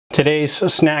Today's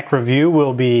snack review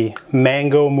will be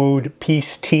Mango Mood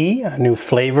Peace Tea, a new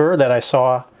flavor that I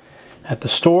saw at the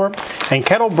store, and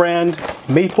Kettle Brand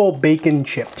Maple Bacon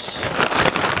Chips.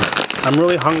 I'm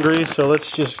really hungry, so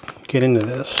let's just get into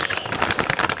this.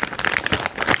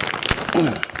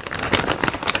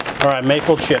 All right,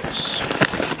 maple chips.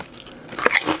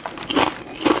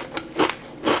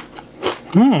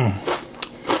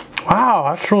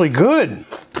 Wow, that's really good.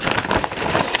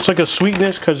 It's like a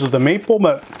sweetness because of the maple,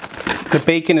 but the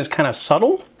bacon is kind of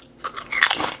subtle.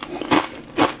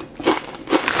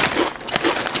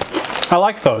 I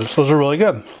like those. Those are really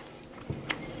good.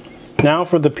 Now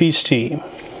for the peace tea.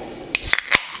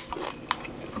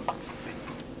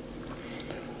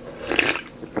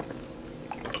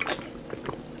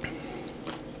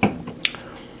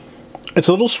 It's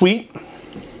a little sweet.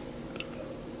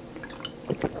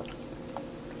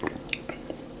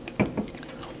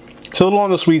 It's a little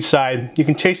on the sweet side. You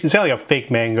can taste it's like a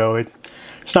fake mango.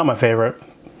 It's not my favorite.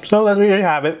 So there you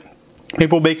have it.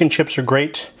 Maple bacon chips are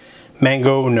great.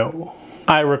 Mango, no.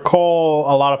 I recall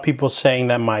a lot of people saying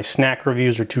that my snack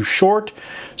reviews are too short.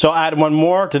 So I'll add one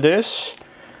more to this.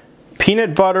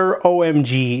 Peanut butter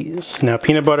OMGs. Now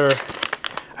peanut butter,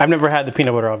 I've never had the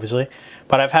peanut butter obviously,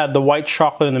 but I've had the white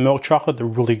chocolate and the milk chocolate. They're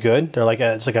really good. They're like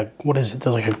it's like a, what is it?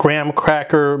 There's like a graham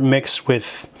cracker mixed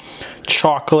with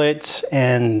chocolate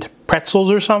and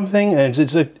pretzels or something. And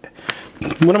it's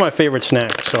one of my favorite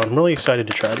snacks, so I'm really excited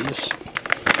to try these.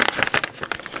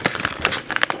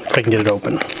 If I can get it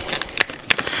open.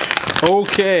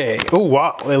 Okay. Oh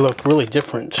wow, they look really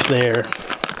different. They're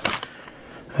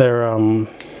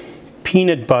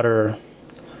peanut butter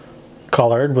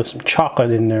colored with some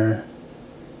chocolate in there.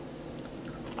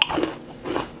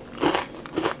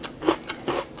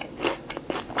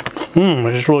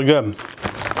 It's just really good.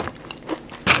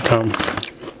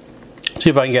 See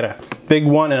if I can get a big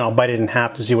one and I'll bite it in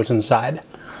half to see what's inside.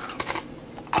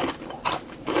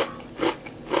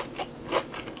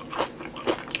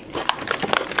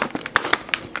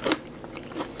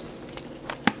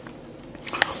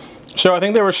 So I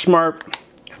think they were smart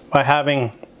by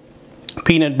having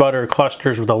peanut butter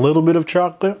clusters with a little bit of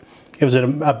chocolate. Gives it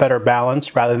a better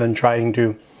balance rather than trying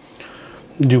to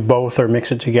do both or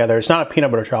mix it together. It's not a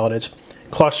peanut butter chocolate, it's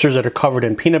clusters that are covered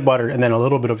in peanut butter and then a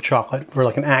little bit of chocolate for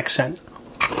like an accent.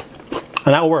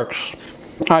 And that works.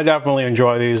 I definitely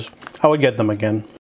enjoy these. I would get them again.